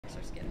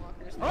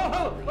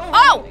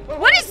Oh,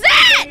 what is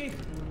that?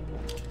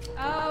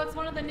 Oh, it's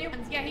one of the new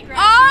ones. Yeah, he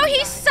grabbed Oh, me.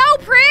 he's so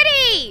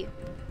pretty.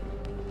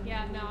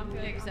 Yeah, no, I'm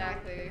good.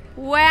 Exactly.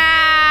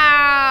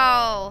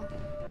 Wow.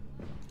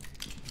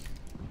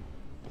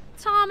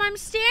 Tom, I'm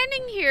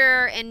standing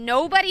here and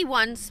nobody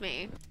wants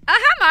me.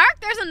 Hi, Mark.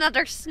 There's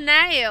another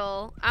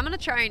snail. I'm gonna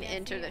try and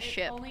enter the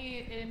ship.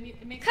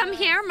 It makes Come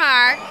here,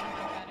 Mark.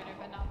 competitive,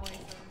 but not voices.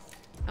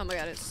 Oh my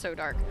god, it's so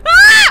dark.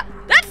 Ah!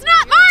 That's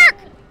not Mark!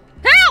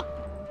 Help!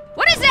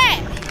 What is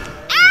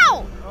that?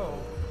 Ow!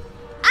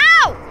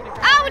 Ow!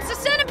 Ow, it's a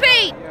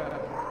centipede!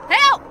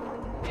 Help!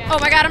 Yeah, Oh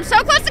my god, I'm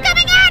so close to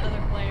coming in!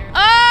 other players.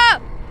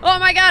 Oh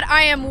my god,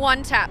 I am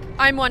one tap.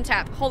 I'm one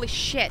tap. Holy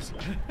shit.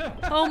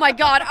 Oh my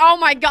god,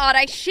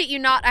 I shit you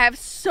not. I have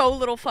so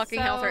little fucking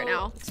health right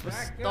now.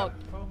 Stuck.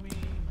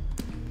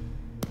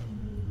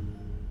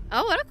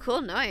 Oh, what a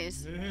cool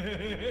noise.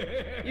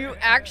 You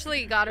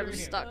actually got him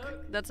stuck.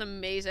 That's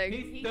amazing.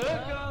 He's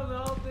stuck on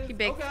all this. He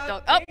big Oh, God.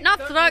 stuck. Oh, He's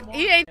not on stuck. one.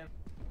 He ain't.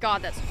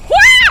 God, that's.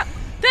 Wah!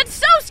 That's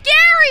so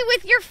scary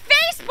with your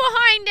face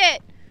behind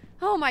it.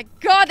 Oh my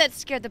god, that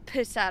scared the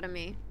piss out of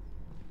me.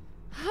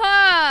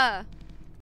 Huh.